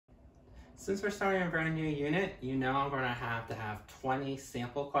Since we're starting a brand new unit, you know I'm going to have 20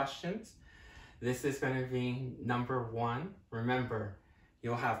 sample questions. This is going to be number 1. Remember,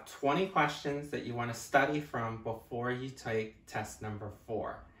 you'll have 20 questions that you want to study from before you take test number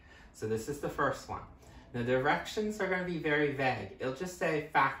 4. So this is the first one. The directions are going to be very vague. It'll just say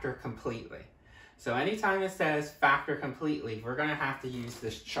factor completely. So anytime it says factor completely, we're going to have to use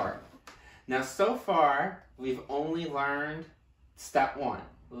this chart. Now so far, we've only learned step 1.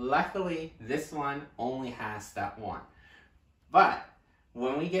 Luckily, this one only has step 1. But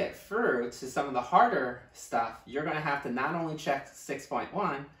when we get through to some of the harder stuff, you're going to have to not only check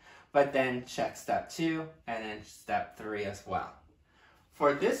 6.1, but then check step 2 and then step 3 as well.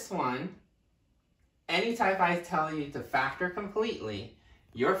 For this one, anytime I tell you to factor completely,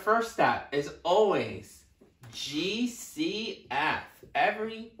 your first step is always GCF.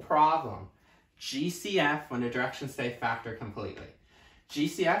 Every problem, GCF when the directions say factor completely.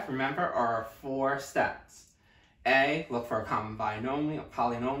 GCF, remember, are our 4 steps. A, look for a common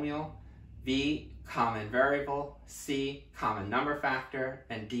polynomial. B, common variable. C, common number factor.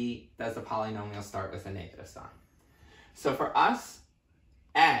 And D, does the polynomial start with a negative sign? So for us,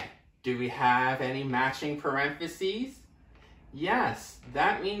 A, do we have any matching parentheses? Yes,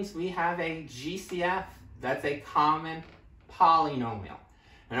 that means we have a GCF. That's a common polynomial.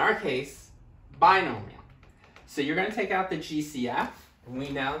 In our case, binomial. So you're going to take out the GCF. We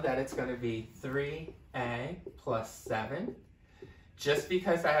know that it's going to be 3a plus 7. Just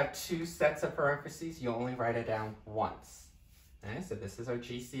because I have 2 sets of parentheses, you only write it down once. Okay, so this is our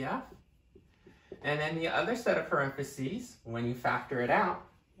GCF. And then the other set of parentheses, when you factor it out,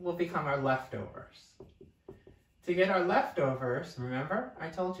 will become our leftovers. To get our leftovers, remember, I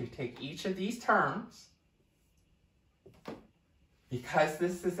told you, take each of these terms. Because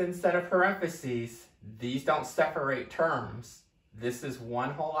this is instead of parentheses, these don't separate terms. This is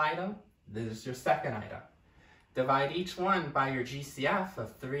one whole item, this is your second item. Divide each one by your GCF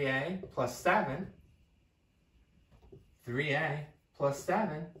of 3a plus 7, 3a plus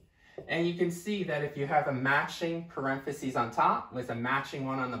 7, and you can see that if you have a matching parentheses on top with a matching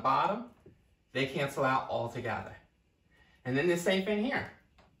one on the bottom, they cancel out altogether. And then the same thing here.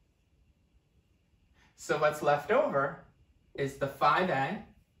 So what's left over is the 5a,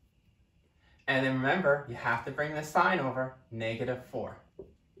 and then remember, you have to bring the sign over, -4.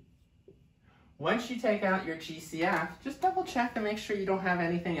 Once you take out your GCF, just double check to make sure you don't have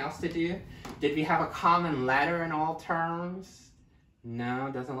anything else to do. Did we have a common letter in all terms? No,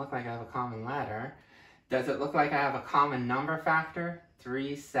 it doesn't look like I have a common letter. Does it look like I have a common number factor?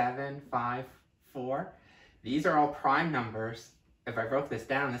 3, 7, 5, 4. These are all prime numbers. If I broke this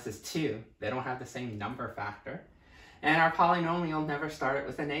down, this is 2. They don't have the same number factor. And our polynomial never started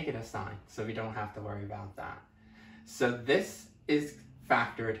with a negative sign, so we don't have to worry about that. So this is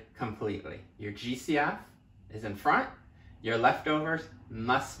factored completely. Your GCF is in front. Your leftovers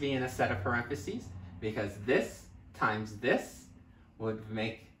must be in a set of parentheses because this times this would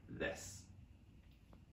make this.